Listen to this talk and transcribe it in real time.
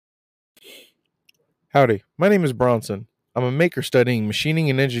Howdy, my name is Bronson. I'm a maker studying machining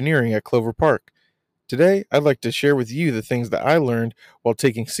and engineering at Clover Park. Today, I'd like to share with you the things that I learned while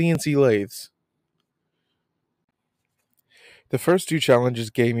taking CNC lathes. The first two challenges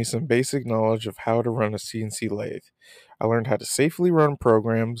gave me some basic knowledge of how to run a CNC lathe. I learned how to safely run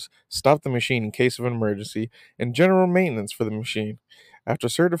programs, stop the machine in case of an emergency, and general maintenance for the machine. After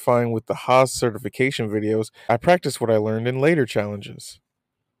certifying with the Haas certification videos, I practiced what I learned in later challenges.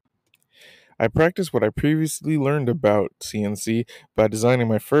 I practiced what I previously learned about CNC by designing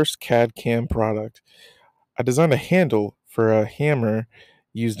my first CAD CAM product. I designed a handle for a hammer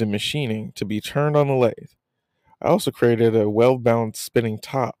used in machining to be turned on the lathe. I also created a well-balanced spinning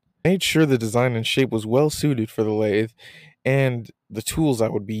top. I made sure the design and shape was well suited for the lathe and the tools I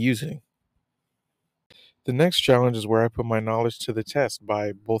would be using. The next challenge is where I put my knowledge to the test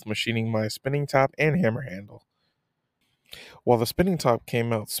by both machining my spinning top and hammer handle. While the spinning top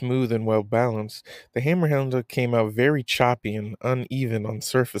came out smooth and well balanced, the hammer handle came out very choppy and uneven on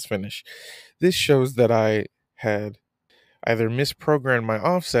surface finish. This shows that I had either misprogrammed my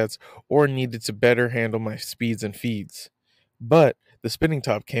offsets or needed to better handle my speeds and feeds. But the spinning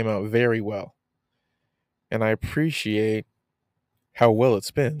top came out very well, and I appreciate how well it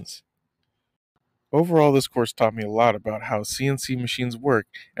spins. Overall, this course taught me a lot about how CNC machines work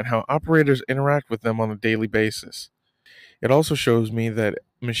and how operators interact with them on a daily basis. It also shows me that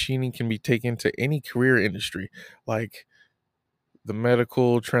machining can be taken to any career industry, like the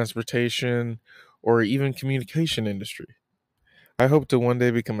medical, transportation, or even communication industry. I hope to one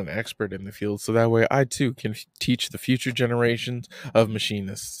day become an expert in the field so that way I too can teach the future generations of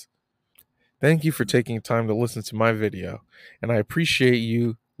machinists. Thank you for taking time to listen to my video, and I appreciate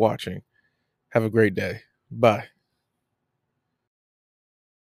you watching. Have a great day. Bye.